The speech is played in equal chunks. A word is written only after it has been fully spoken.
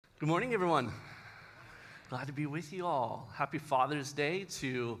Good morning, everyone. Glad to be with you all. Happy Father's Day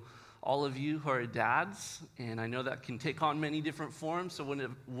to all of you who are dads, and I know that can take on many different forms, so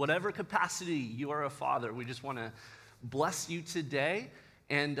whatever capacity you are a father, we just want to bless you today,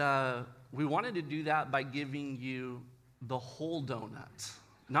 and we wanted to do that by giving you the whole donut.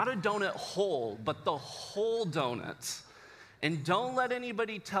 Not a donut whole, but the whole donut. And don't let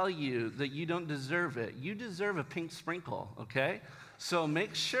anybody tell you that you don't deserve it. You deserve a pink sprinkle, okay? So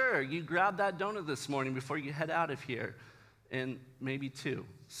make sure you grab that donut this morning before you head out of here, and maybe two.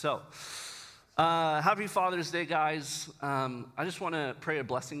 So, happy Father's Day, guys. I just want to pray a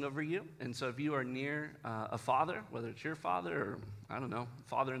blessing over you. And so if you are near a father, whether it's your father or, I don't know,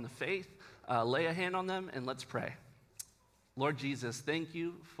 father in the faith, lay a hand on them and let's pray. Lord Jesus, thank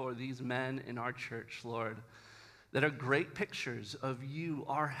you for these men in our church, Lord, that are great pictures of you,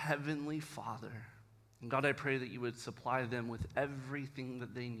 our heavenly Father. And God, I pray that you would supply them with everything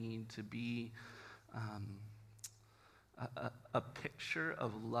that they need to be a picture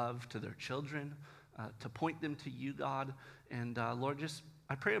of love to their children, to point them to you, God. And Lord,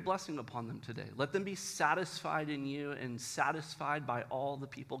 I pray a blessing upon them today. Let them be satisfied in you and satisfied by all the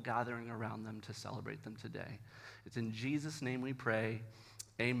people gathering around them to celebrate them today. It's in Jesus' name we pray.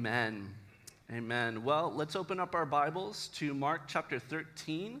 Amen. Amen. Well, let's open up our Bibles to Mark chapter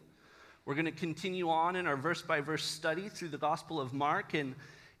 13. We're going to continue on in our verse-by-verse study through the Gospel of Mark, and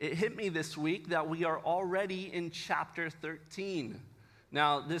it hit me this week that we are already in chapter 13.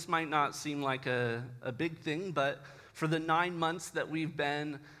 Now, this might not seem like a big thing, but for the 9 months that we've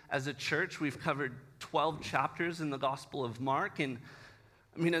been as a church, we've covered 12 chapters in the Gospel of Mark, and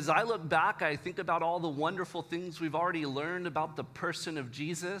I mean, as I look back, I think about all the wonderful things we've already learned about the person of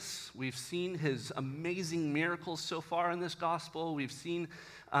Jesus. We've seen his amazing miracles so far in this gospel. We've seen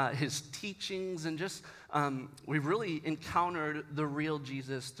his teachings, and just we've really encountered the real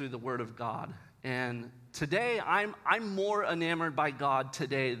Jesus through the Word of God. And today, I'm more enamored by God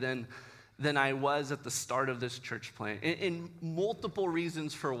today than I was at the start of this church plant, in multiple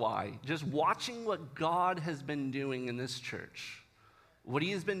reasons for why. Just watching what God has been doing in this church, what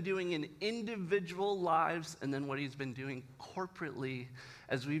he has been doing in individual lives, and then what he's been doing corporately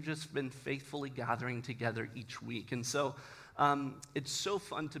as we've just been faithfully gathering together each week. And so it's so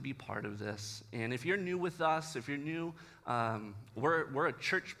fun to be part of this. And if you're new with us, if you're new, we're a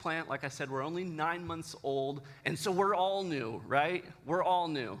church plant. Like I said, we're only 9 months old, and so we're all new, right? We're all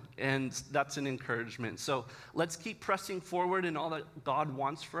new, and that's an encouragement. So let's keep pressing forward in all that God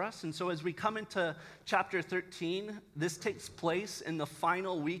wants for us. And so as we come into chapter 13, this takes place in the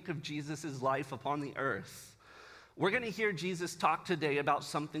final week of Jesus' life upon the earth. We're going to hear Jesus talk today about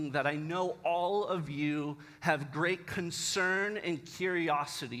something that I know all of you have great concern and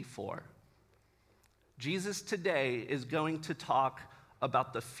curiosity for. Jesus today is going to talk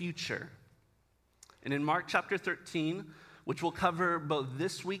about the future. And in Mark chapter 13, which we'll cover both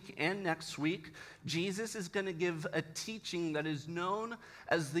this week and next week, Jesus is going to give a teaching that is known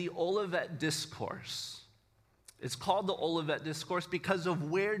as the Olivet Discourse. It's called the Olivet Discourse because of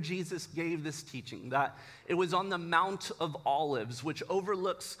where Jesus gave this teaching, that it was on the Mount of Olives, which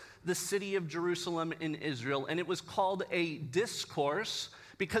overlooks the city of Jerusalem in Israel. And it was called a discourse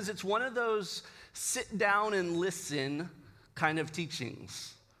because it's one of those sit down and listen kind of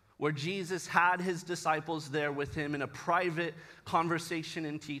teachings, where Jesus had his disciples there with him in a private conversation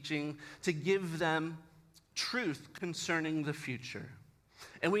and teaching to give them truth concerning the future.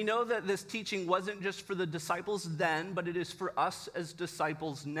 And we know that this teaching wasn't just for the disciples then, but it is for us as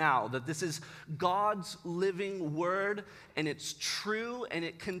disciples now, that this is God's living word, and it's true, and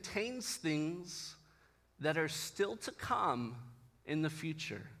it contains things that are still to come in the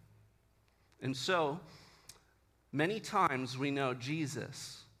future. And so, many times we know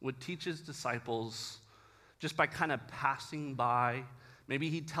Jesus would teach his disciples just by kind of passing by. Maybe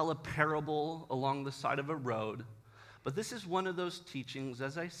he'd tell a parable along the side of a road. But this is one of those teachings,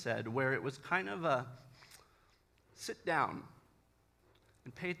 as I said, where it was kind of a sit down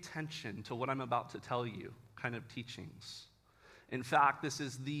and pay attention to what I'm about to tell you kind of teachings. In fact, this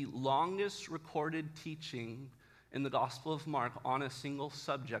is the longest recorded teaching in the Gospel of Mark on a single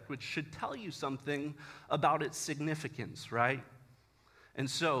subject, which should tell you something about its significance, right? And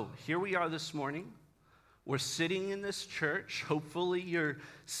so here we are this morning. We're sitting in this church. Hopefully you're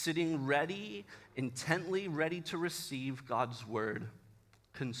sitting ready, intently ready to receive God's word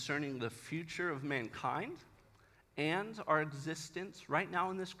concerning the future of mankind and our existence right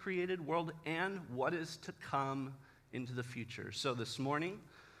now in this created world and what is to come into the future. So this morning,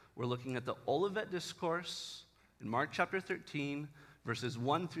 we're looking at the Olivet Discourse in Mark chapter 13, verses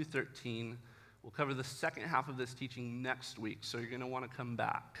 1 through 13, We'll cover the second half of this teaching next week, so you're going to want to come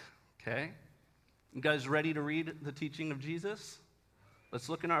back, okay? You guys ready to read the teaching of Jesus? Let's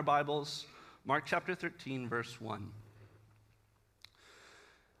look in our Bibles. Mark chapter 13, verse 1.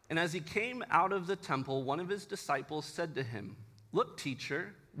 And as he came out of the temple, one of his disciples said to him, "Look,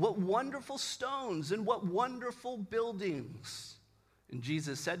 teacher, what wonderful stones and what wonderful buildings." And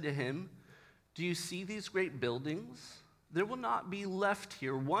Jesus said to him, "Do you see these great buildings? There will not be left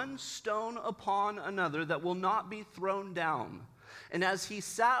here one stone upon another that will not be thrown down." And as he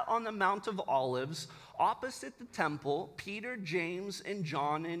sat on the Mount of Olives, opposite the temple, Peter, James, and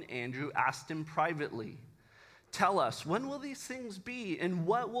John and Andrew asked him privately, "Tell us, when will these things be, and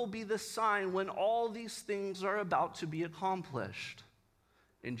what will be the sign when all these things are about to be accomplished?"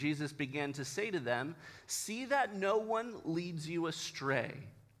 And Jesus began to say to them, "See that no one leads you astray.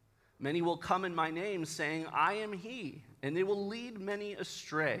 Many will come in my name, saying, 'I am he,' and they will lead many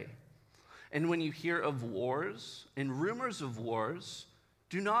astray. And when you hear of wars and rumors of wars,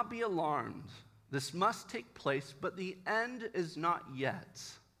 do not be alarmed. This must take place, but the end is not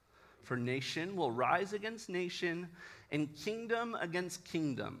yet. For nation will rise against nation, and kingdom against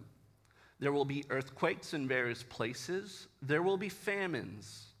kingdom. There will be earthquakes in various places. There will be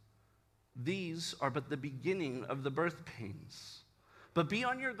famines. These are but the beginning of the birth pains. But be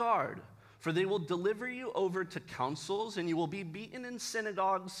on your guard, for they will deliver you over to councils, and you will be beaten in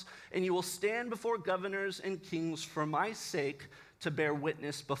synagogues, and you will stand before governors and kings for my sake to bear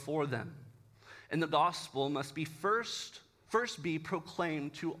witness before them. And the gospel must be first be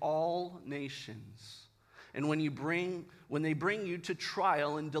proclaimed to all nations. And when they bring you to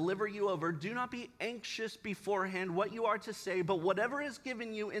trial and deliver you over, do not be anxious beforehand what you are to say, but whatever is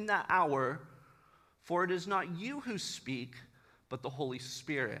given you in that hour, for it is not you who speak, but the Holy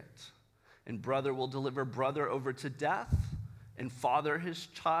Spirit. And brother will deliver brother over to death, and father his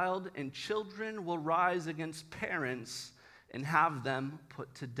child, and children will rise against parents and have them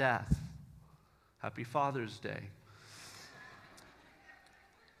put to death." Happy Father's Day.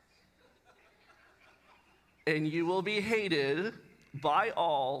 "And you will be hated by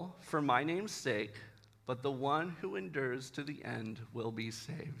all for my name's sake, but the one who endures to the end will be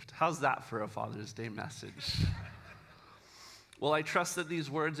saved." How's that for a Father's Day message? Well, I trust that these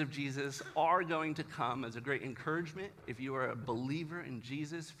words of Jesus are going to come as a great encouragement. If you are a believer in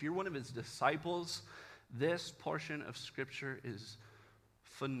Jesus, if you're one of his disciples, this portion of Scripture is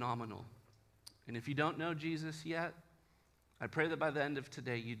phenomenal. And if you don't know Jesus yet, I pray that by the end of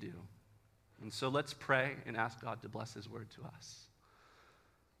today you do. And so let's pray and ask God to bless his word to us.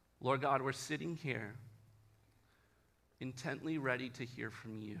 Lord God, we're sitting here intently ready to hear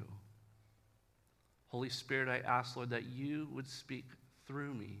from you. Holy Spirit, I ask, Lord, that you would speak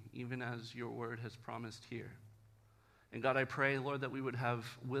through me, even as your word has promised here. And God, I pray, Lord, that we would have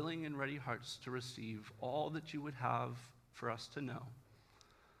willing and ready hearts to receive all that you would have for us to know.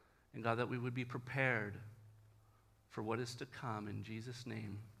 And God, that we would be prepared for what is to come. In Jesus'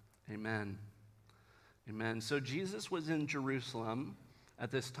 name, amen. Amen. So Jesus was in Jerusalem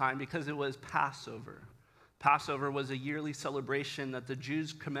at this time because it was Passover. Passover was a yearly celebration that the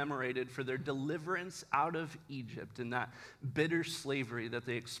Jews commemorated for their deliverance out of Egypt and that bitter slavery that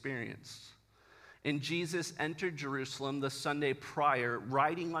they experienced. And Jesus entered Jerusalem the Sunday prior,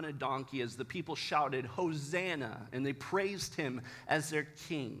 riding on a donkey as the people shouted, "Hosanna," and they praised him as their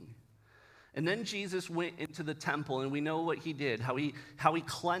king. And then Jesus went into the temple, and we know what he did, how he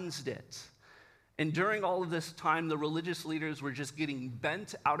cleansed it. And during all of this time, the religious leaders were just getting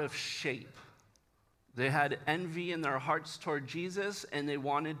bent out of shape. They had envy in their hearts toward Jesus, and they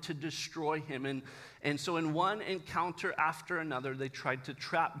wanted to destroy him. And so in one encounter after another, they tried to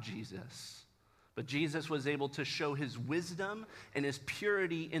trap Jesus. But Jesus was able to show his wisdom and his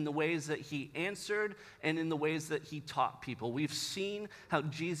purity in the ways that he answered and in the ways that he taught people. We've seen how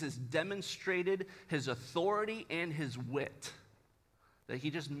Jesus demonstrated his authority and his wit, that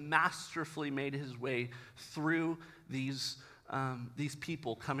he just masterfully made his way through these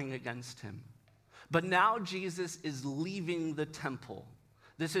people coming against him. But now Jesus is leaving the temple.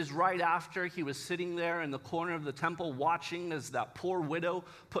 This is right after he was sitting there in the corner of the temple watching as that poor widow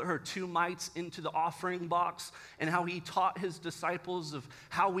put her 2 mites into the offering box, and how he taught his disciples of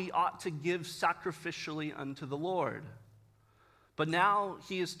how we ought to give sacrificially unto the Lord. But now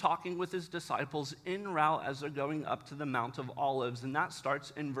he is talking with his disciples en route as they're going up to the Mount of Olives, and that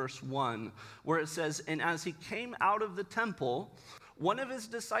starts in verse 1, where it says, "And as he came out of the temple, one of his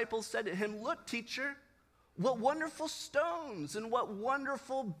disciples said to him, 'Look, teacher, what wonderful stones and what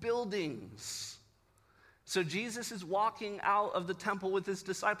wonderful buildings.'" So Jesus is walking out of the temple with his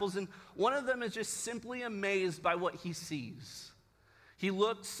disciples, and one of them is just simply amazed by what he sees. He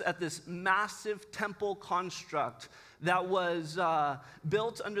looks at this massive temple construct that was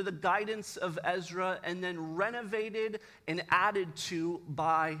built under the guidance of Ezra and then renovated and added to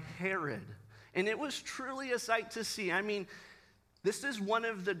by Herod. And it was truly a sight to see. I mean, this is one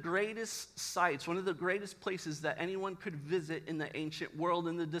of the greatest sites, one of the greatest places that anyone could visit in the ancient world.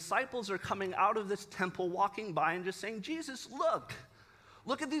 And the disciples are coming out of this temple, walking by and just saying, Jesus,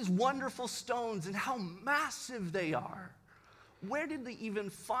 look at these wonderful stones and how massive they are. Where did they even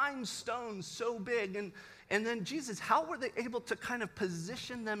find stones so big? And then Jesus, how were they able to kind of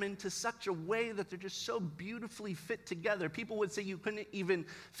position them into such a way that they're just so beautifully fit together? People would say you couldn't even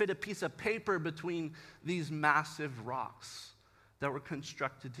fit a piece of paper between these massive rocks that were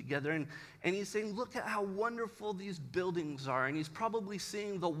constructed together. And he's saying, look at how wonderful these buildings are. And he's probably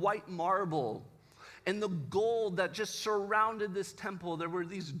seeing the white marble and the gold that just surrounded this temple. There were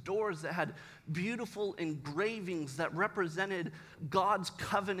these doors that had beautiful engravings that represented God's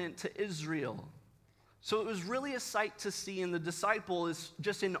covenant to Israel. So it was really a sight to see, and the disciple is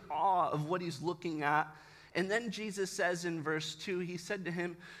just in awe of what he's looking at. And then Jesus says in verse 2, he said to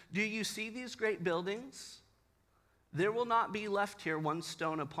him, do you see these great buildings? There will not be left here one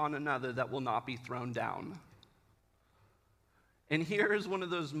stone upon another that will not be thrown down. And here is one of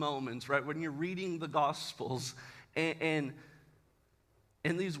those moments, right, when you're reading the Gospels and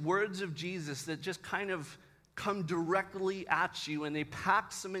these words of Jesus that just kind of come directly at you and they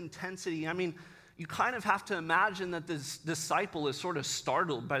pack some intensity. I mean, you kind of have to imagine that this disciple is sort of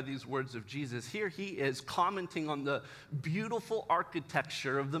startled by these words of Jesus. Here he is commenting on the beautiful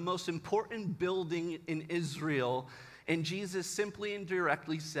architecture of the most important building in Israel, and Jesus simply and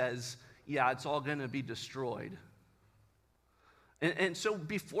directly says, yeah, it's all going to be destroyed. And so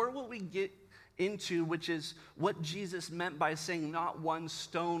before what we get into, which is what Jesus meant by saying not one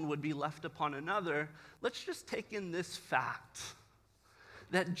stone would be left upon another, let's just take in this fact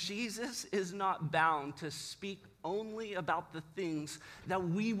that Jesus is not bound to speak only about the things that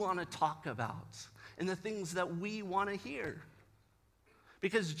we want to talk about and the things that we want to hear.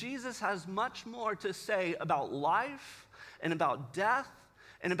 Because Jesus has much more to say about life and about death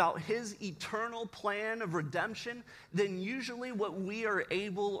and about his eternal plan of redemption than usually what we are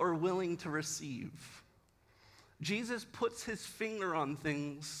able or willing to receive. Jesus puts his finger on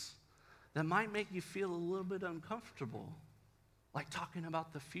things that might make you feel a little bit uncomfortable, like talking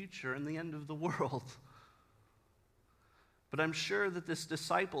about the future and the end of the world. But I'm sure that this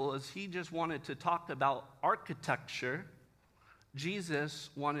disciple, as he just wanted to talk about architecture, Jesus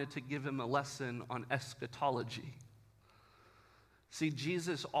wanted to give him a lesson on eschatology. See,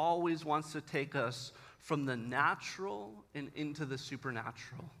 Jesus always wants to take us from the natural and into the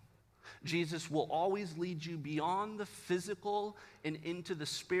supernatural. Jesus will always lead you beyond the physical and into the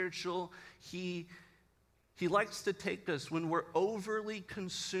spiritual. He likes to take us when we're overly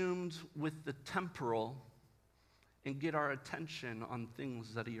consumed with the temporal and get our attention on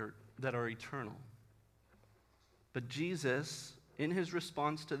things that are eternal. But Jesus, in his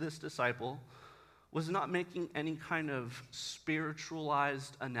response to this disciple, was not making any kind of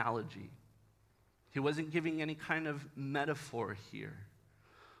spiritualized analogy. He wasn't giving any kind of metaphor here.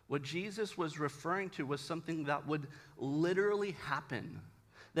 What Jesus was referring to was something that would literally happen,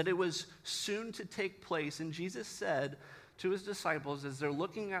 that it was soon to take place. And Jesus said to his disciples, as they're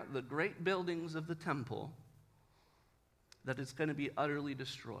looking at the great buildings of the temple, that it's going to be utterly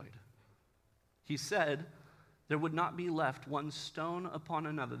destroyed. He said, there would not be left one stone upon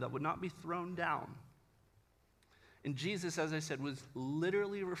another that would not be thrown down. And Jesus, as I said, was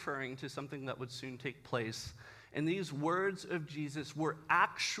literally referring to something that would soon take place. And these words of Jesus were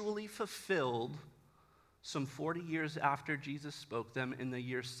actually fulfilled some 40 years after Jesus spoke them in the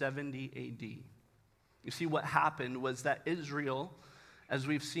year 70 AD. You see, what happened was that Israel, as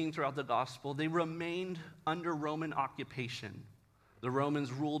we've seen throughout the gospel, they remained under Roman occupation. The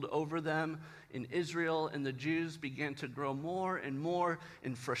Romans ruled over them in Israel, and the Jews began to grow more and more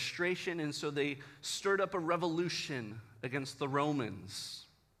in frustration, and so they stirred up a revolution against the Romans.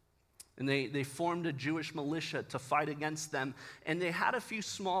 And they formed a Jewish militia to fight against them, and they had a few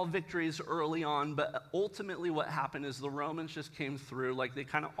small victories early on, but ultimately what happened is the Romans just came through like they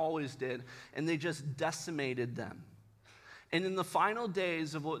kind of always did, and they just decimated them. And in the final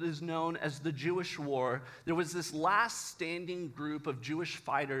days of what is known as the Jewish War, there was this last standing group of Jewish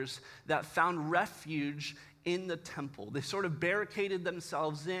fighters that found refuge in the temple. They sort of barricaded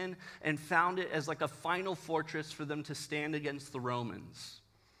themselves in and found it as like a final fortress for them to stand against the Romans.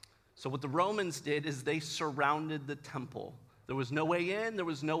 So what the Romans did is they surrounded the temple. There was no way in, there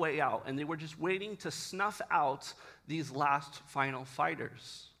was no way out, and they were just waiting to snuff out these last final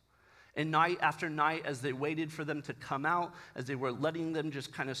fighters. And night after night, as they waited for them to come out, as they were letting them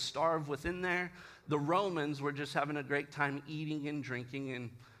just kind of starve within there, the Romans were just having a great time eating and drinking and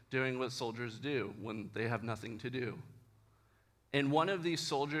doing what soldiers do when they have nothing to do. And one of these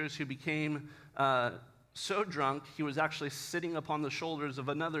soldiers who became so drunk, he was actually sitting upon the shoulders of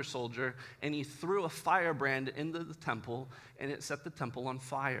another soldier, and he threw a firebrand into the temple, and it set the temple on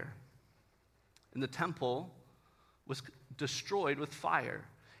fire. And the temple was destroyed with fire.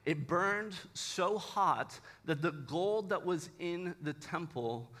 It burned so hot that the gold that was in the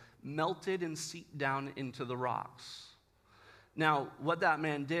temple melted and seeped down into the rocks. Now, what that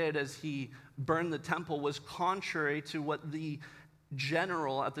man did as he burned the temple was contrary to what the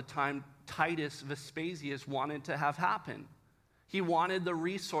general at the time, Titus Vespasius, wanted to have happen. He wanted the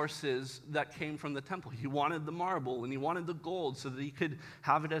resources that came from the temple. He wanted the marble and he wanted the gold so that he could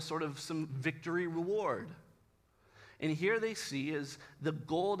have it as sort of some victory reward. And here they see is the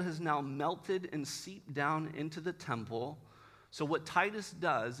gold has now melted and seeped down into the temple. So what Titus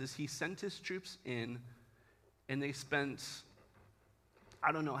does is he sent his troops in, and they spent,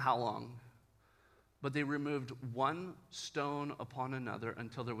 I don't know how long, but they removed one stone upon another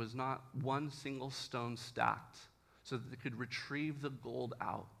until there was not one single stone stacked, so that they could retrieve the gold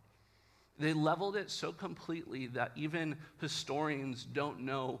out. They leveled it so completely that even historians don't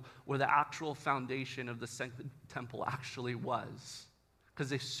know where the actual foundation of the second temple actually was, because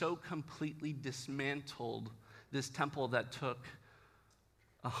they so completely dismantled this temple that took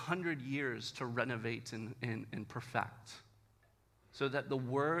 100 years to renovate and perfect, so that the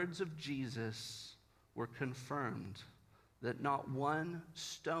words of Jesus were confirmed, that not one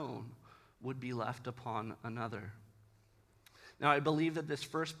stone would be left upon another. Now, I believe that this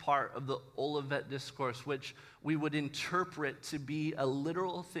first part of the Olivet Discourse, which we would interpret to be a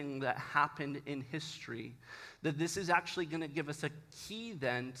literal thing that happened in history, that this is actually going to give us a key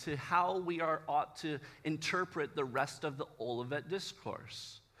then to how we ought to interpret the rest of the Olivet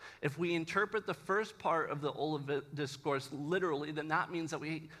Discourse. If we interpret the first part of the Olivet Discourse literally, then that means that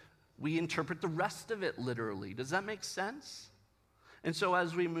we interpret the rest of it literally. Does that make sense? And so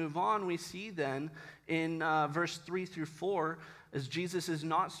as we move on, we see then in verse 3 through 4, as Jesus is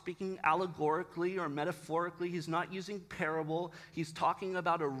not speaking allegorically or metaphorically, he's not using parable, he's talking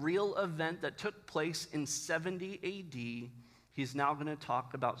about a real event that took place in 70 AD. He's now going to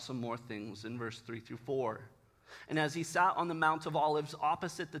talk about some more things in verse 3 through 4. And as he sat on the Mount of Olives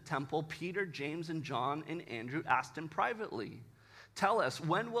opposite the temple, Peter, James, and John, and Andrew asked him privately, "Tell us,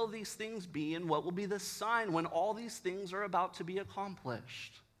 when will these things be, and what will be the sign when all these things are about to be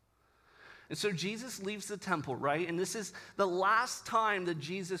accomplished?" And so Jesus leaves the temple, right? And this is the last time that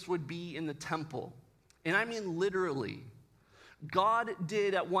Jesus would be in the temple. And I mean literally. God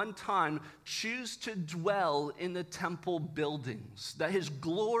did at one time choose to dwell in the temple buildings, that his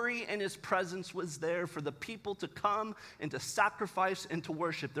glory and his presence was there for the people to come and to sacrifice and to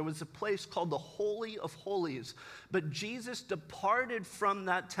worship. There was a place called the Holy of Holies, but Jesus departed from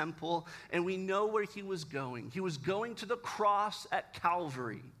that temple, and we know where he was going. He was going to the cross at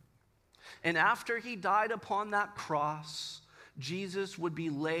Calvary. And after he died upon that cross, Jesus would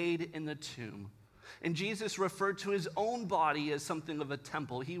be laid in the tomb. And Jesus referred to his own body as something of a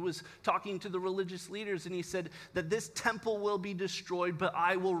temple. He was talking to the religious leaders, and he said that this temple will be destroyed, but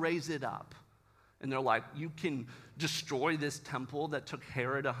I will raise it up. And they're like, "You can destroy this temple that took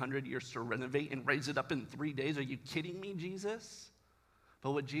Herod 100 years to renovate and raise it up in 3 days? Are you kidding me, Jesus?"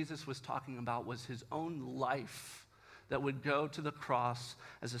 But what Jesus was talking about was his own life that would go to the cross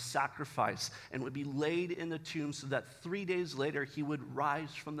as a sacrifice and would be laid in the tomb so that 3 days later he would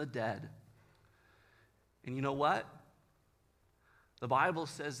rise from the dead. And you know what? The Bible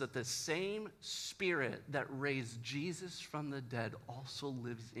says that the same Spirit that raised Jesus from the dead also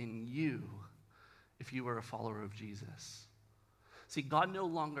lives in you if you are a follower of Jesus. See, God no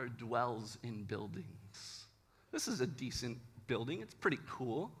longer dwells in buildings. This is a decent building. It's pretty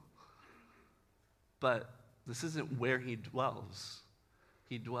cool. But this isn't where he dwells.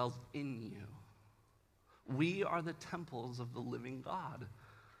 He dwells in you. We are the temples of the living God.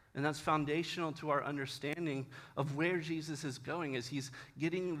 And that's foundational to our understanding of where Jesus is going, as he's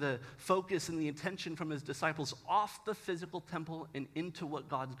getting the focus and the attention from his disciples off the physical temple and into what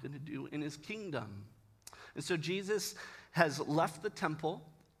God's going to do in his kingdom. And so Jesus has left the temple.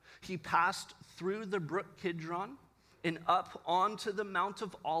 He passed through the brook Kidron and up onto the Mount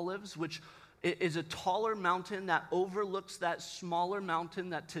of Olives, which is a taller mountain that overlooks that smaller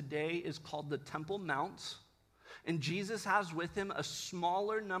mountain that today is called the Temple Mount. And Jesus has with him a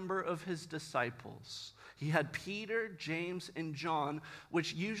smaller number of his disciples. He had Peter, James, and John,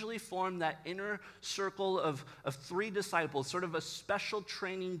 which usually formed that inner circle of 3 disciples, sort of a special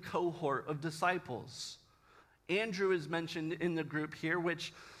training cohort of disciples. Andrew is mentioned in the group here,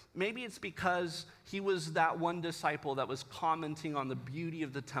 which maybe it's because he was that one disciple that was commenting on the beauty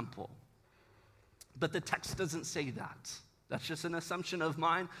of the temple. But the text doesn't say that. That's just an assumption of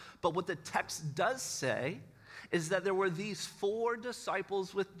mine. But what the text does say is that there were these 4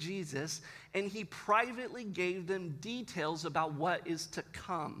 disciples with Jesus, and he privately gave them details about what is to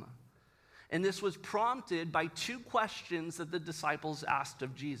come. And this was prompted by 2 questions that the disciples asked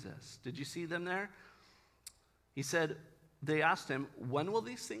of Jesus. Did you see them there? They asked him, when will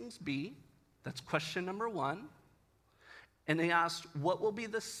these things be? That's question number 1. And they asked, what will be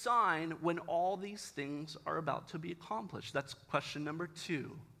the sign when all these things are about to be accomplished? That's question number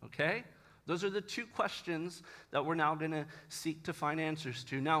 2, okay? Those are the 2 questions that we're now going to seek to find answers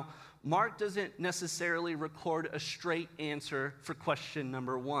to. Now, Mark doesn't necessarily record a straight answer for question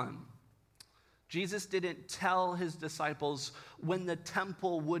number 1. Jesus didn't tell his disciples when the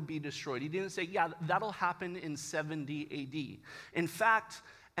temple would be destroyed. He didn't say, yeah, that'll happen in 70 AD. In fact,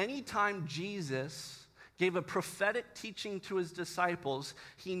 anytime Jesus gave a prophetic teaching to his disciples,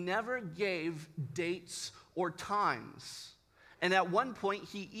 he never gave dates or times. And at one point,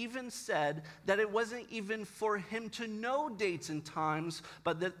 he even said that it wasn't even for him to know dates and times,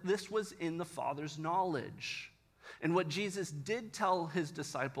 but that this was in the Father's knowledge. And what Jesus did tell his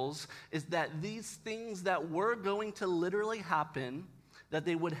disciples is that these things that were going to literally happen, that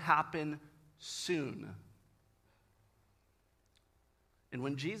they would happen soon. And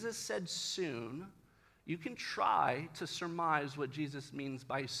when Jesus said soon, you can try to surmise what Jesus means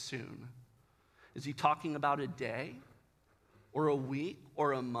by soon. Is he talking about a day, or a week,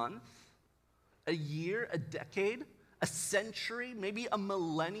 or a month, a year, a decade, a century, maybe a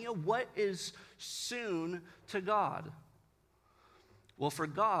millennia? What is soon to God? Well, for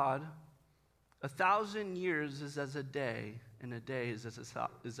God, 1,000 years is as a day, and a day is as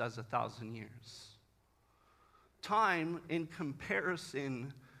 1,000 years. Time in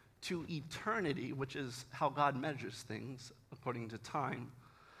comparison to eternity, which is how God measures things according to time,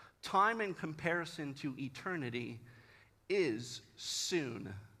 time in comparison to eternity is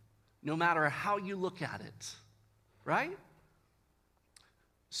soon, no matter how you look at it, right?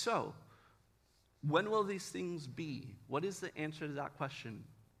 So, when will these things be? What is the answer to that question?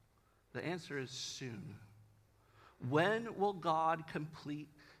 The answer is soon. When will God complete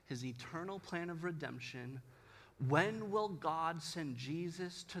his eternal plan of redemption? When will God send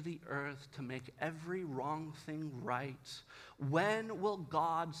Jesus to the earth to make every wrong thing right? When will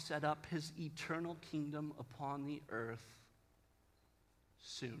God set up his eternal kingdom upon the earth?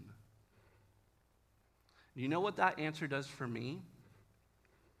 Soon. You know what that answer does for me?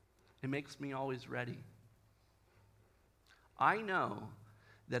 It makes me always ready. I know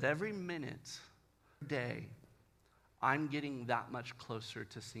that every minute, day, I'm getting that much closer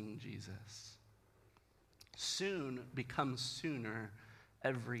to seeing Jesus. Soon becomes sooner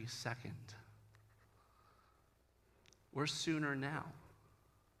every second. We're sooner now.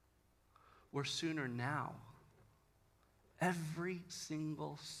 We're sooner now. Every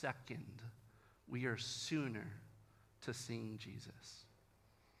single second, we are sooner to seeing Jesus.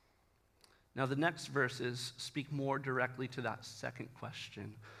 Now, the next verses speak more directly to that second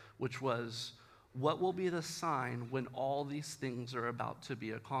question, which was, what will be the sign when all these things are about to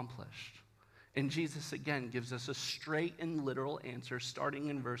be accomplished? And Jesus again gives us a straight and literal answer, starting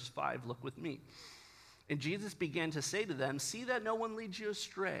in verse 5. Look with me. And Jesus began to say to them, see that no one leads you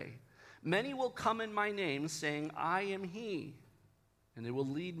astray. Many will come in my name, saying, I am he, and they will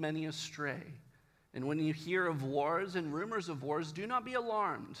lead many astray. And when you hear of wars and rumors of wars, do not be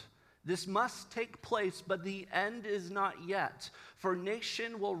alarmed. This must take place, but the end is not yet. For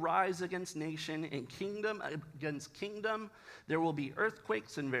nation will rise against nation, and kingdom against kingdom. There will be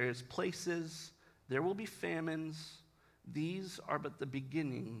earthquakes in various places. There will be famines. These are but the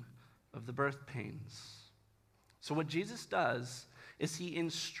beginning of the birth pains. So what Jesus does is he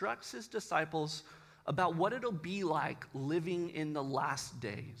instructs his disciples about what it'll be like living in the last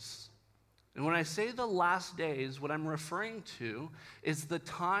days. And when I say the last days, what I'm referring to is the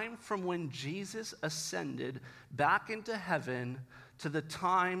time from when Jesus ascended back into heaven to the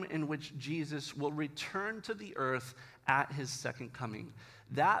time in which Jesus will return to the earth at his second coming.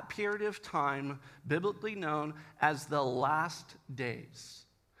 That period of time, biblically known as the last days.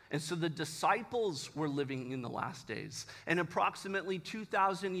 And so the disciples were living in the last days. And approximately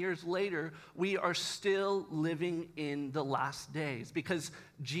 2,000 years later, we are still living in the last days because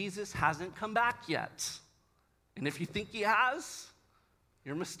Jesus hasn't come back yet. And if you think he has,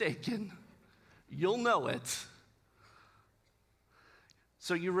 you're mistaken. You'll know it.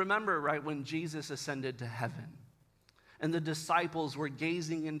 So you remember, right, when Jesus ascended to heaven and the disciples were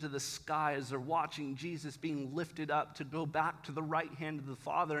gazing into the sky as they're watching Jesus being lifted up to go back to the right hand of the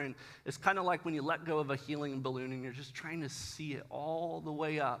Father. And it's kind of like when you let go of a helium balloon and you're just trying to see it all the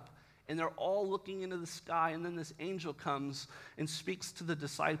way up. And they're all looking into the sky, and then this angel comes and speaks to the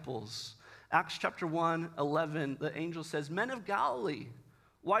disciples. Acts chapter 1:11, the angel says, "Men of Galilee,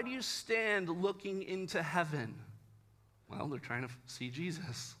 why do you stand looking into heaven?" Well, they're trying to see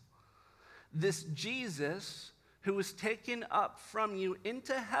Jesus. "This Jesus who was taken up from you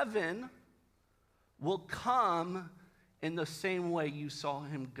into heaven will come in the same way you saw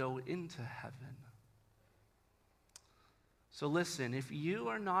him go into heaven." So listen, if you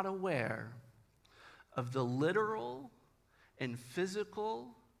are not aware of the literal and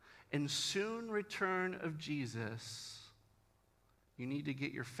physical and soon return of Jesus, you need to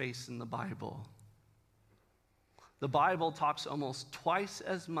get your face in the Bible. The Bible talks almost twice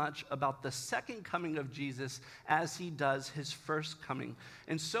as much about the second coming of Jesus as he does his first coming.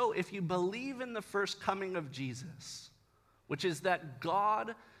 And so if you believe in the first coming of Jesus, which is that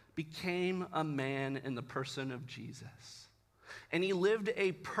God became a man in the person of Jesus, and he lived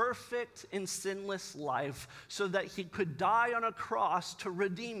a perfect and sinless life so that he could die on a cross to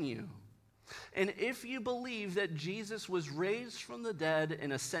redeem you. And if you believe that Jesus was raised from the dead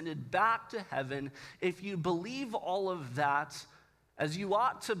and ascended back to heaven, if you believe all of that, as you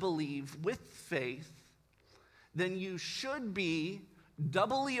ought to believe with faith, then you should be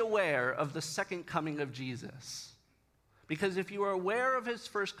doubly aware of the second coming of Jesus. Because if you are aware of his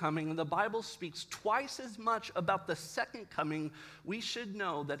first coming, and the Bible speaks twice as much about the second coming, we should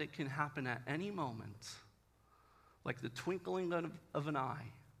know that it can happen at any moment, like the twinkling of an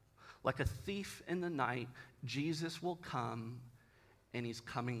eye. Like a thief in the night, Jesus will come, and he's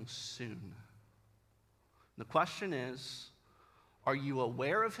coming soon. The question is, are you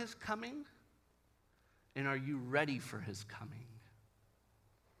aware of his coming? And are you ready for his coming?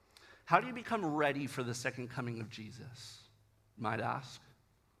 How do you become ready for the second coming of Jesus, you might ask?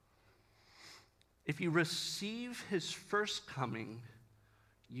 If you receive his first coming,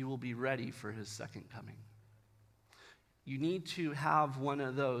 you will be ready for his second coming. You need to have one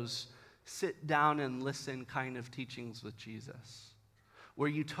of those sit down and listen kind of teachings with Jesus, where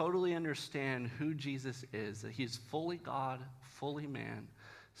you totally understand who Jesus is, that he's fully God, fully man,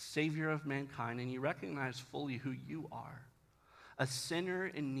 Savior of mankind, and you recognize fully who you are, a sinner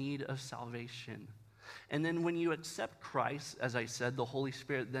in need of salvation. And then when you accept Christ, as I said, the Holy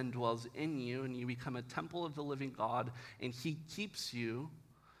Spirit then dwells in you, and you become a temple of the living God, and he keeps you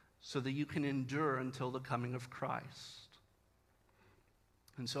so that you can endure until the coming of Christ.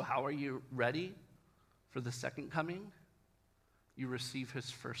 And so how are you ready for the second coming? You receive his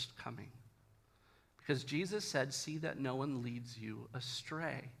first coming. Because Jesus said, "See that no one leads you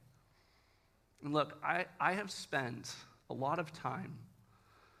astray." And look, I have spent a lot of time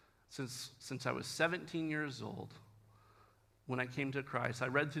since I was 17 years old when I came to Christ. I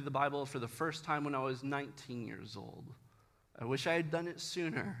read through the Bible for the first time when I was 19 years old. I wish I had done it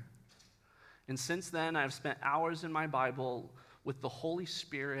sooner. And since then, I've spent hours in my Bible with the Holy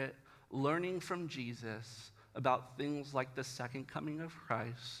Spirit, learning from Jesus about things like the second coming of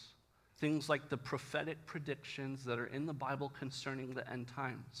Christ, things like the prophetic predictions that are in the Bible concerning the end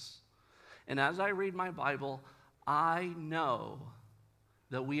times. And as I read my Bible, I know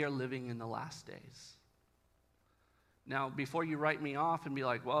that we are living in the last days. Now, before you write me off and be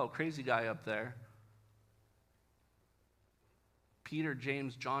like, "Whoa, crazy guy up there," Peter,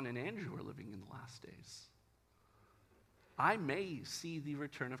 James, John, and Andrew are living in the last days. I may see the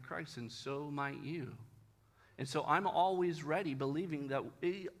return of Christ, and so might you. And so I'm always ready, believing that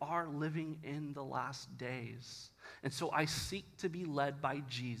we are living in the last days. And so I seek to be led by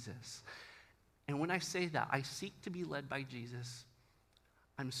Jesus. And when I say that, I seek to be led by Jesus,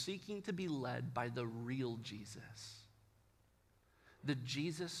 I'm seeking to be led by the real Jesus, the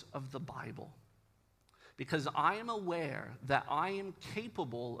Jesus of the Bible. Because I am aware that I am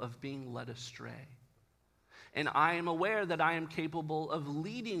capable of being led astray. And I am aware that I am capable of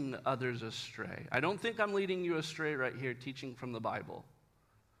leading others astray. I don't think I'm leading you astray right here, teaching from the Bible.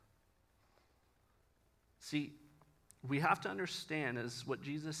 See, we have to understand, as what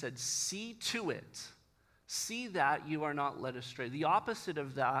Jesus said, see to it. See that you are not led astray. The opposite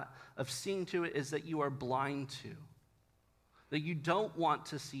of that, of seeing to it, is that you are blind to. That you don't want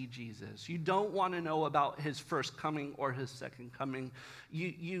to see Jesus. You don't want to know about his first coming or his second coming.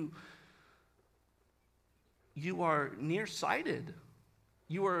 You are nearsighted.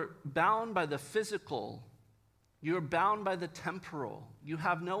 You are bound by the physical You are bound by the temporal. You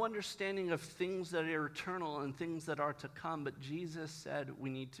have no understanding of things that are eternal and things that are to come. But Jesus said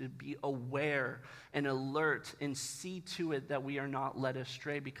we need to be aware and alert and see to it that we are not led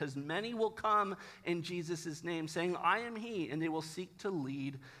astray, because many will come in Jesus' name saying, I am he, and they will seek to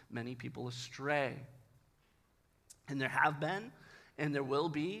lead many people astray. And there have been, and there will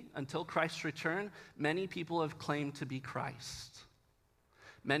be, until Christ's return, many people have claimed to be Christ.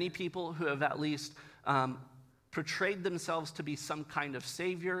 Many people who have at least portrayed themselves to be some kind of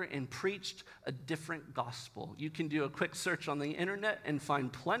savior and preached a different gospel. You can do a quick search on the internet and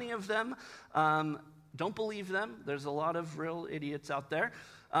find plenty of them. Don't believe them. There's a lot of real idiots out there.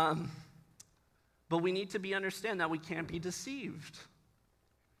 But we need to understand that we can't be deceived.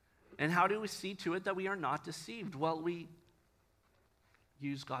 And how do we see to it that we are not deceived? Well, we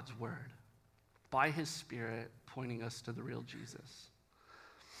use God's word by his Spirit pointing us to the real Jesus.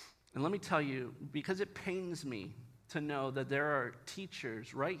 And let me tell you, because it pains me to know that there are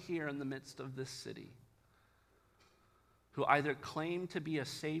teachers right here in the midst of this city who either claim to be a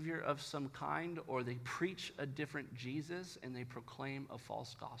savior of some kind, or they preach a different Jesus and they proclaim a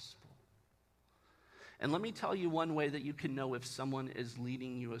false gospel. And let me tell you one way that you can know if someone is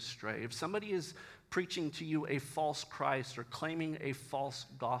leading you astray. If somebody is preaching to you a false Christ or claiming a false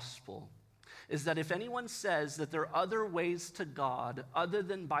gospel, is that if anyone says that there are other ways to God other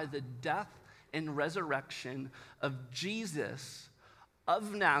than by the death and resurrection of Jesus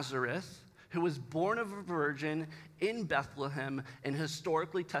of Nazareth, who was born of a virgin in Bethlehem and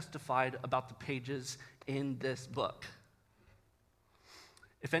historically testified about the pages in this book.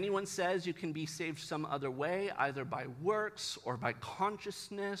 If anyone says you can be saved some other way, either by works or by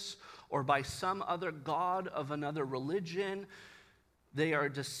consciousness or by some other god of another religion, they are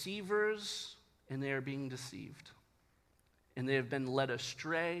deceivers and they are being deceived. And they have been led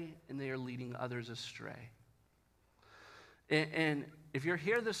astray and they are leading others astray. And if you're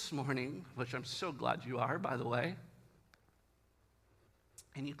here this morning, which I'm so glad you are, by the way,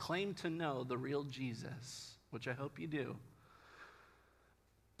 and you claim to know the real Jesus, which I hope you do,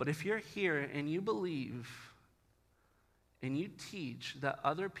 but if you're here and you believe and you teach that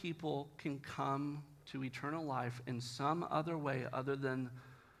other people can come to eternal life in some other way other than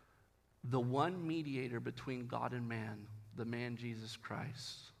the one mediator between God and man, the man Jesus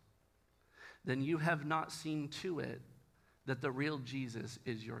Christ, then you have not seen to it that the real Jesus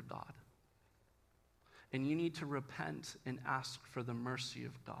is your God. And you need to repent and ask for the mercy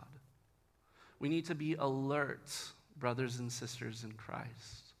of God. We need to be alert, brothers and sisters in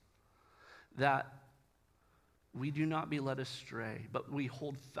Christ, that we do not be led astray, but we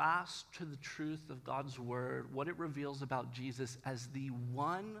hold fast to the truth of God's word, what it reveals about Jesus as the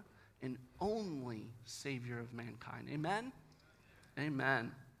one and only Savior of mankind. Amen?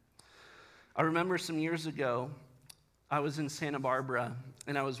 Amen. I remember some years ago, I was in Santa Barbara,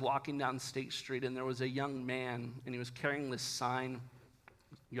 and I was walking down State Street, and there was a young man, and he was carrying this sign.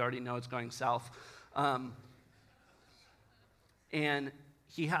 You already know it's going south. And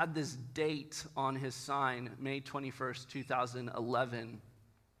he had this date on his sign, May 21st, 2011,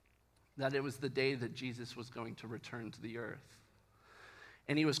 that it was the day that Jesus was going to return to the earth.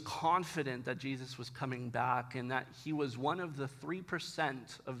 And he was confident that Jesus was coming back and that he was one of the 3%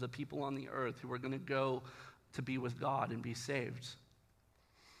 of the people on the earth who were going to go to be with God and be saved.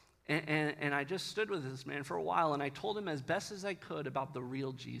 And I just stood with this man for a while, and I told him as best as I could about the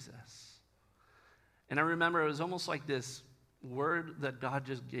real Jesus. And I remember it was almost like this word that God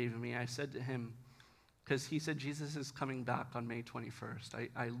just gave me. I said to him, because he said Jesus is coming back on May 21st.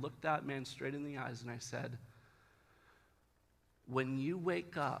 I looked that man straight in the eyes and I said, when you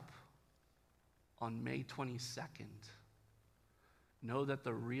wake up on May 22nd, know that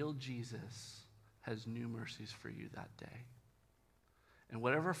the real Jesus has new mercies for you that day. And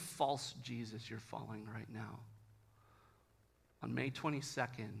whatever false Jesus you're following right now, on May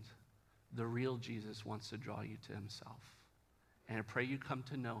 22nd, the real Jesus wants to draw you to himself. And I pray you come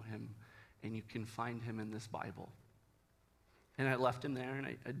to know him and you can find him in this Bible. And I left him there, and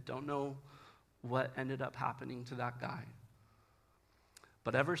I don't know what ended up happening to that guy.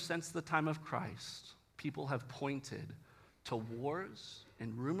 But ever since the time of Christ, people have pointed to wars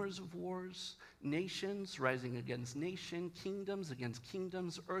and rumors of wars, nations rising against nation, kingdoms against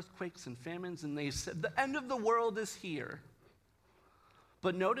kingdoms, earthquakes and famines, and they said, the end of the world is here.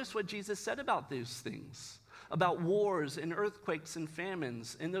 But notice what Jesus said about those things, about wars and earthquakes and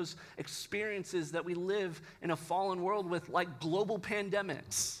famines, and those experiences that we live in a fallen world with, like global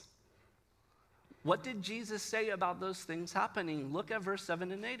pandemics. What did Jesus say about those things happening? Look at verse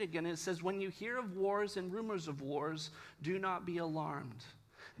 7 and 8 again. It says, when you hear of wars and rumors of wars, do not be alarmed.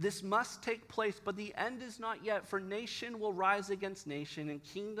 This must take place, but the end is not yet, for nation will rise against nation and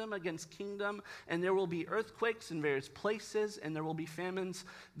kingdom against kingdom, and there will be earthquakes in various places, and there will be famines.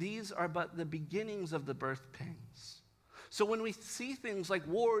 These are but the beginnings of the birth pangs. So when we see things like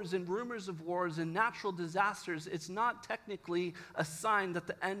wars and rumors of wars and natural disasters, it's not technically a sign that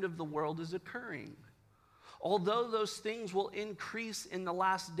the end of the world is occurring. Although those things will increase in the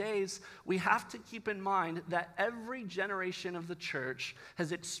last days, we have to keep in mind that every generation of the church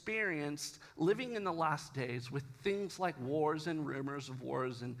has experienced living in the last days with things like wars and rumors of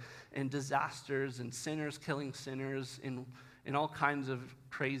wars and disasters and sinners killing sinners in all kinds of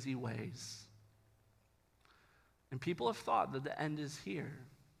crazy ways. And people have thought that the end is here.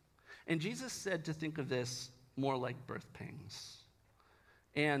 And Jesus said to think of this more like birth pangs.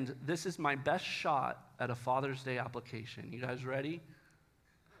 And this is my best shot at a Father's Day application. You guys ready?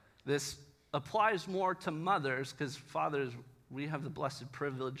 This applies more to mothers, because fathers, we have the blessed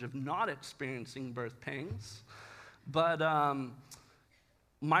privilege of not experiencing birth pangs. But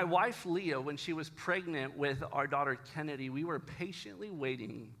my wife, Leah, when she was pregnant with our daughter, Kennedy, we were patiently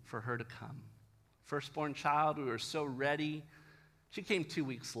waiting for her to come. Firstborn child, we were so ready. She came 2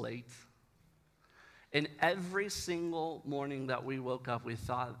 weeks late. And every single morning that we woke up, we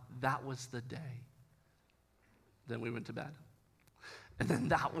thought that was the day. Then we went to bed. And then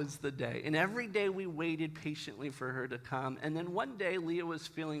that was the day. And every day we waited patiently for her to come. And then one day, Leah was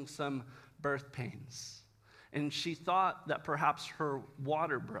feeling some birth pains. And she thought that perhaps her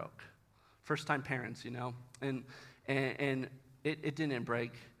water broke. First-time parents, you know. And it didn't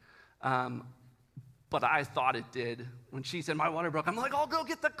break. But I thought it did. When she said my water broke, I'm like, I'll go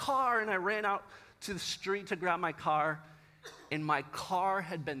get the car. And I ran out to the street to grab my car, and my car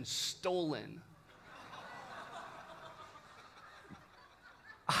had been stolen.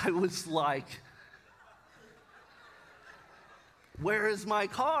 I was like, where is my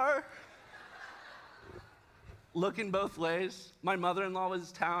car? Looking both ways. My mother-in-law was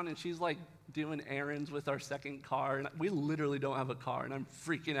in town, and she's like doing errands with our second car, and we literally don't have a car, and I'm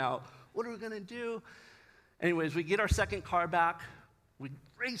freaking out. What are we gonna do? Anyways, we get our second car back. We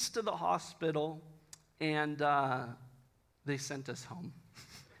race to the hospital, and they sent us home.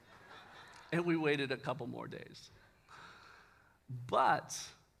 And we waited a couple more days. But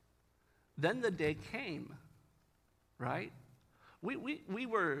then the day came, right? We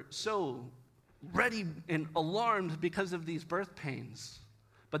were so ready and alarmed because of these birth pains.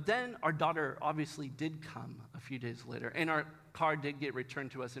 But then our daughter obviously did come a few days later, and our car did get returned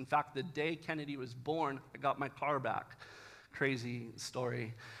to us. In fact, the day Kennedy was born, I got my car back. Crazy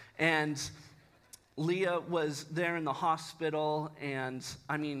story. And Leah was there in the hospital, and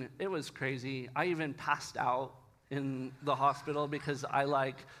I mean, it was crazy. I even passed out in the hospital because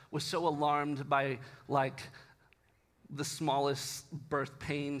I was so alarmed by the smallest birth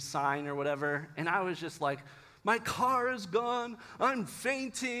pain sign or whatever. And I was just like, my car is gone. I'm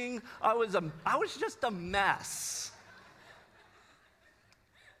fainting. I was just a mess.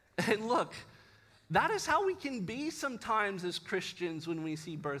 And look, that is how we can be sometimes as Christians when we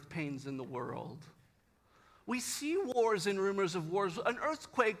see birth pains in the world. We see wars and rumors of wars, an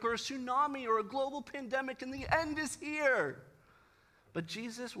earthquake or a tsunami or a global pandemic, and the end is here. But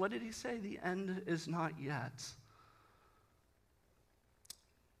Jesus, what did he say? The end is not yet.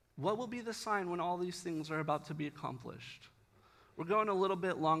 What will be the sign when all these things are about to be accomplished? We're going a little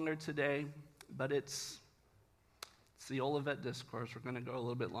bit longer today, but it's the Olivet Discourse. We're going to go a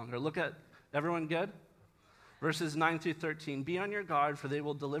little bit longer. Look at, everyone good? Verses 9 through 13. Be on your guard, for they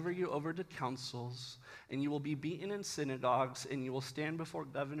will deliver you over to councils, and you will be beaten in synagogues, and you will stand before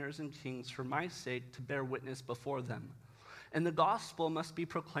governors and kings for my sake to bear witness before them. And the gospel must be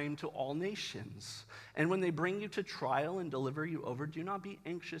proclaimed to all nations. And when they bring you to trial and deliver you over, do not be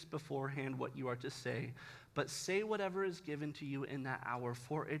anxious beforehand what you are to say, but say whatever is given to you in that hour,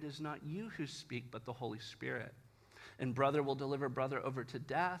 for it is not you who speak, but the Holy Spirit. And brother will deliver brother over to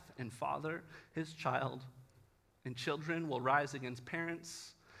death, and father his child, and children will rise against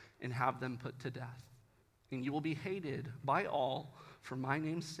parents and have them put to death. And you will be hated by all for my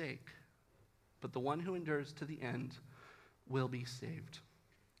name's sake, but the one who endures to the end will be saved.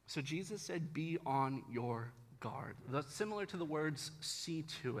 So Jesus said, be on your guard. That's similar to the words, see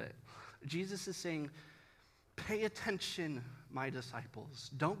to it. Jesus is saying, pay attention, my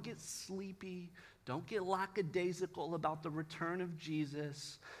disciples. Don't get sleepy. Don't get lackadaisical about the return of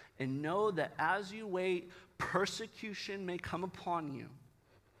Jesus. And know that as you wait, persecution may come upon you.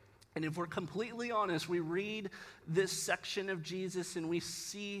 And if we're completely honest, we read this section of Jesus and we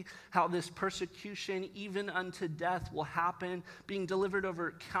see how this persecution, even unto death, will happen, being delivered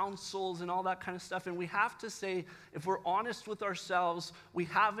over councils and all that kind of stuff. And we have to say, if we're honest with ourselves, we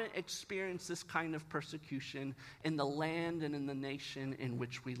haven't experienced this kind of persecution in the land and in the nation in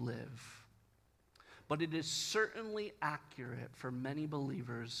which we live. But it is certainly accurate for many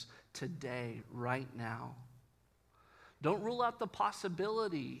believers today, right now. Don't rule out the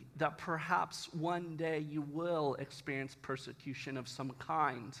possibility that perhaps one day you will experience persecution of some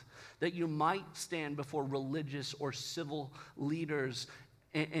kind, that you might stand before religious or civil leaders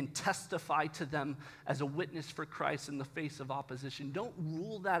and testify to them as a witness for Christ in the face of opposition. Don't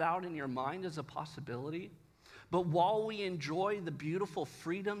rule that out in your mind as a possibility. But while we enjoy the beautiful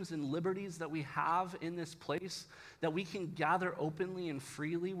freedoms and liberties that we have in this place, that we can gather openly and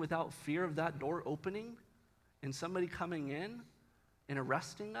freely without fear of that door opening, and somebody coming in and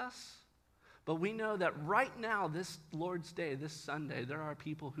arresting us. But we know that right now, this Lord's Day, this Sunday, there are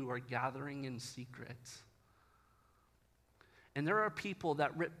people who are gathering in secret. And there are people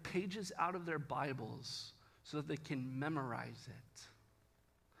that rip pages out of their Bibles so that they can memorize it.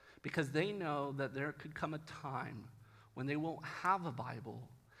 Because they know that there could come a time when they won't have a Bible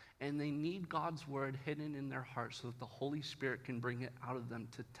and they need God's word hidden in their heart so that the Holy Spirit can bring it out of them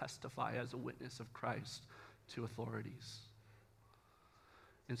to testify as a witness of Christ to authorities.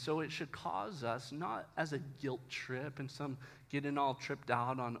 And so it should cause us, not as a guilt trip and some getting all tripped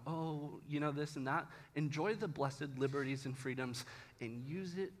out on, this and that. Enjoy the blessed liberties and freedoms and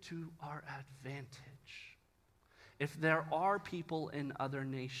use it to our advantage. If there are people in other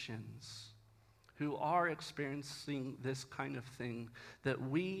nations who are experiencing this kind of thing, that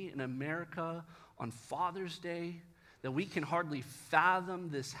we in America on Father's Day, that we can hardly fathom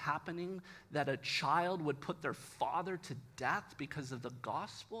this happening, that a child would put their father to death because of the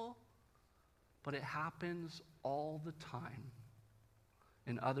gospel, but it happens all the time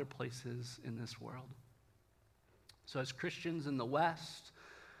in other places in this world. So as Christians in the West,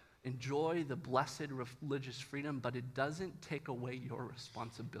 enjoy the blessed religious freedom, but it doesn't take away your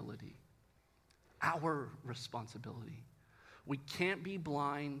responsibility, our responsibility. We can't be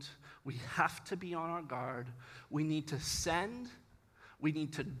blind. We have to be on our guard. We need to send, we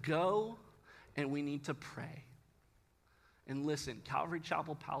need to go, and we need to pray. And listen, Calvary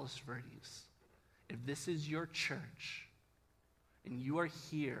Chapel Palos Verdes, if this is your church, and you are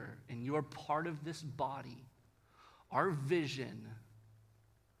here, and you are part of this body, our vision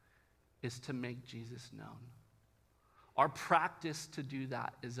is to make Jesus known. Our practice to do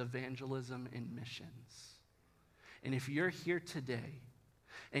that is evangelism and missions. And if you're here today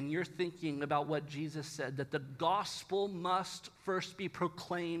and you're thinking about what Jesus said, that the gospel must first be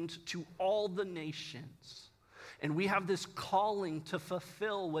proclaimed to all the nations, and we have this calling to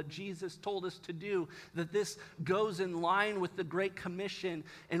fulfill what Jesus told us to do, that this goes in line with the Great Commission,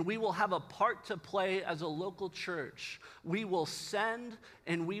 and we will have a part to play as a local church. We will send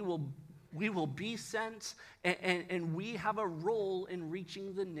and we will be sent, and we have a role in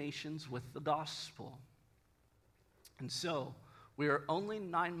reaching the nations with the gospel. And so, we are only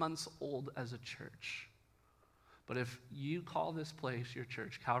 9 months old as a church. But if you call this place your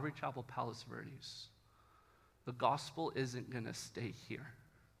church, Calvary Chapel Palos Verdes, the gospel isn't going to stay here.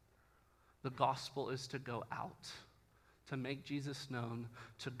 The gospel is to go out, to make Jesus known,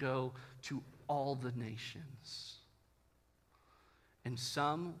 to go to all the nations. And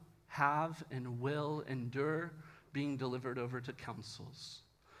some have and will endure being delivered over to councils.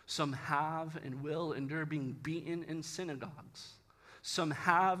 Some have and will endure being beaten in synagogues. Some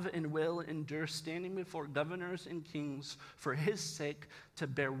have and will endure standing before governors and kings for his sake to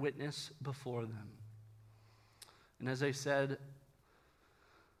bear witness before them. And as I said,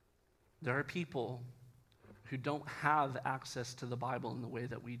 there are people who don't have access to the Bible in the way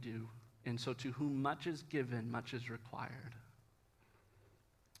that we do. And so to whom much is given, much is required.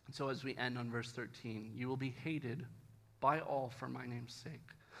 And so as we end on verse 13, you will be hated by all for my name's sake.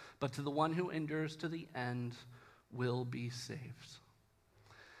 But to the one who endures to the end will be saved.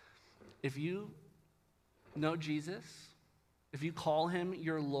 If you know Jesus, if you call him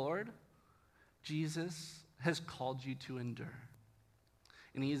your Lord, Jesus has called you to endure.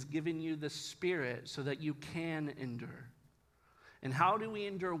 And he has given you the Spirit so that you can endure. And how do we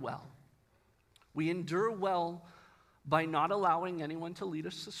endure well? We endure well by not allowing anyone to lead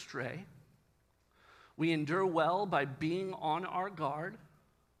us astray. We endure well by being on our guard.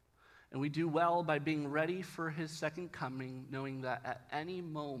 And we do well by being ready for his second coming, knowing that at any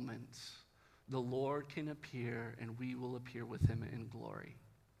moment the Lord can appear and we will appear with him in glory.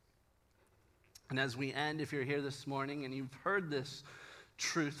 And as we end, if you're here this morning and you've heard this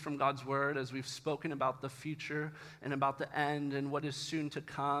truth from God's word, as we've spoken about the future and about the end and what is soon to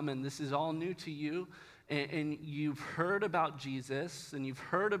come, and this is all new to you, and you've heard about Jesus, and you've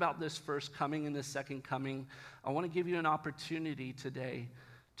heard about this first coming and this second coming, I want to give you an opportunity today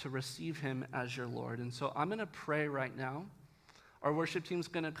to receive him as your Lord. And so I'm going to pray right now. Our worship team's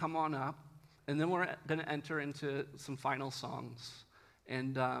going to come on up, and then we're going to enter into some final songs.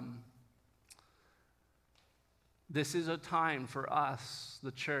 And this is a time for us,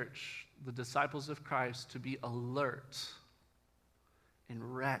 the church, the disciples of Christ, to be alert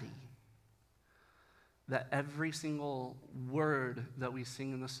and ready. That every single word that we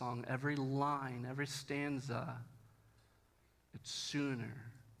sing in the song, every line, every stanza, it's sooner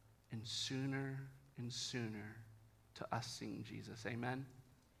and sooner and sooner to us seeing Jesus. Amen?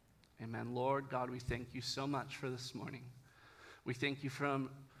 Amen. Lord God, we thank you so much for this morning. We thank you from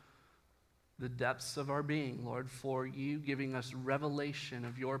the depths of our being, Lord, for you giving us revelation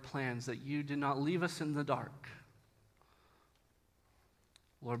of your plans, that you did not leave us in the dark,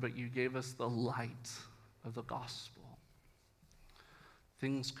 Lord, but you gave us the light of the gospel.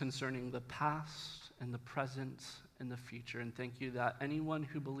 Things concerning the past and the present and the future. And thank you that anyone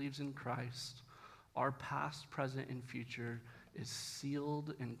who believes in Christ, our past, present, and future is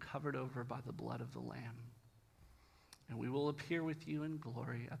sealed and covered over by the blood of the Lamb. And we will appear with you in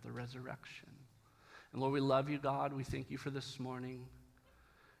glory at the resurrection. And Lord, we love you, God. We thank you for this morning.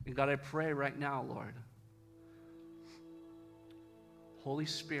 And God, I pray right now, Lord, Holy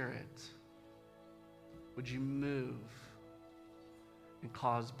Spirit, would you move and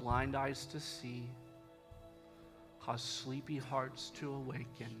cause blind eyes to see, cause sleepy hearts to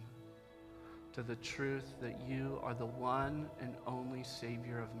awaken to the truth that you are the one and only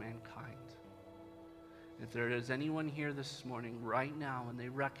Savior of mankind. If there is anyone here this morning right now and they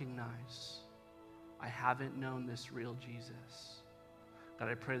recognize, I haven't known this real Jesus, God,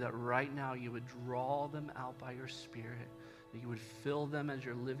 I pray that right now you would draw them out by your Spirit, that you would fill them as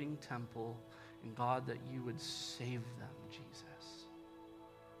your living temple, and God, that you would save them, Jesus.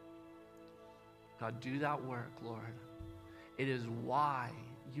 God, do that work, Lord. It is why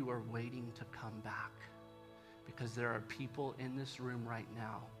you are waiting to come back, because there are people in this room right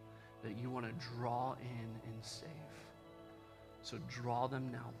now that you want to draw in and save. So draw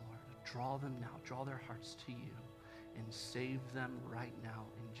them now, Lord. Draw them now. Draw their hearts to you and save them right now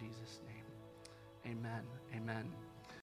in Jesus' name. Amen. Amen.